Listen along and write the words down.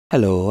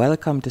Hello,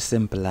 welcome to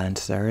Simple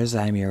Answers.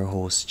 I'm your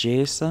host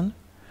Jason.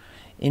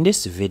 In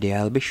this video,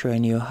 I'll be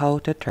showing you how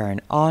to turn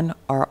on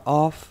or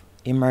off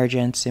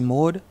emergency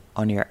mode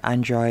on your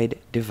Android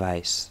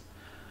device.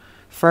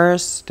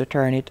 First, to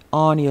turn it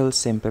on, you'll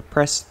simply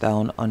press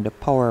down on the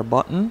power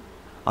button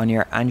on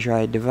your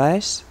Android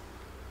device.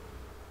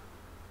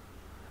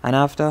 And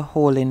after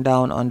holding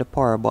down on the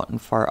power button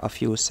for a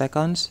few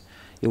seconds,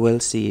 you will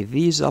see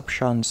these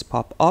options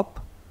pop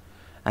up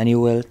and you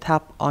will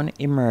tap on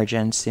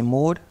emergency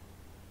mode.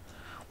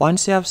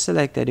 Once you have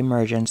selected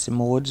emergency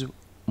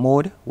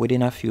mode,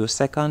 within a few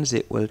seconds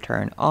it will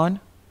turn on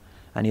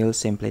and you'll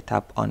simply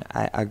tap on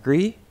I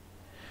agree.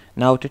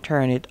 Now to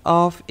turn it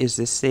off is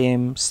the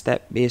same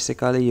step.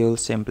 Basically, you'll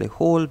simply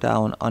hold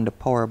down on the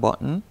power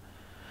button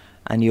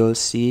and you'll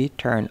see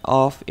turn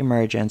off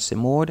emergency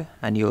mode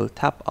and you'll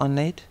tap on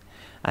it,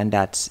 and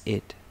that's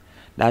it.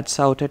 That's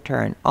how to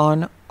turn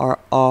on or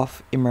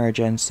off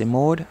emergency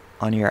mode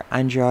on your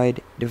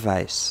Android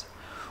device.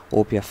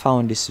 Hope you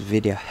found this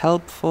video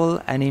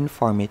helpful and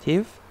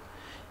informative.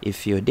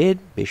 If you did,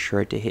 be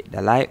sure to hit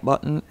the like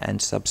button and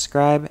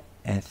subscribe,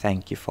 and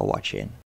thank you for watching.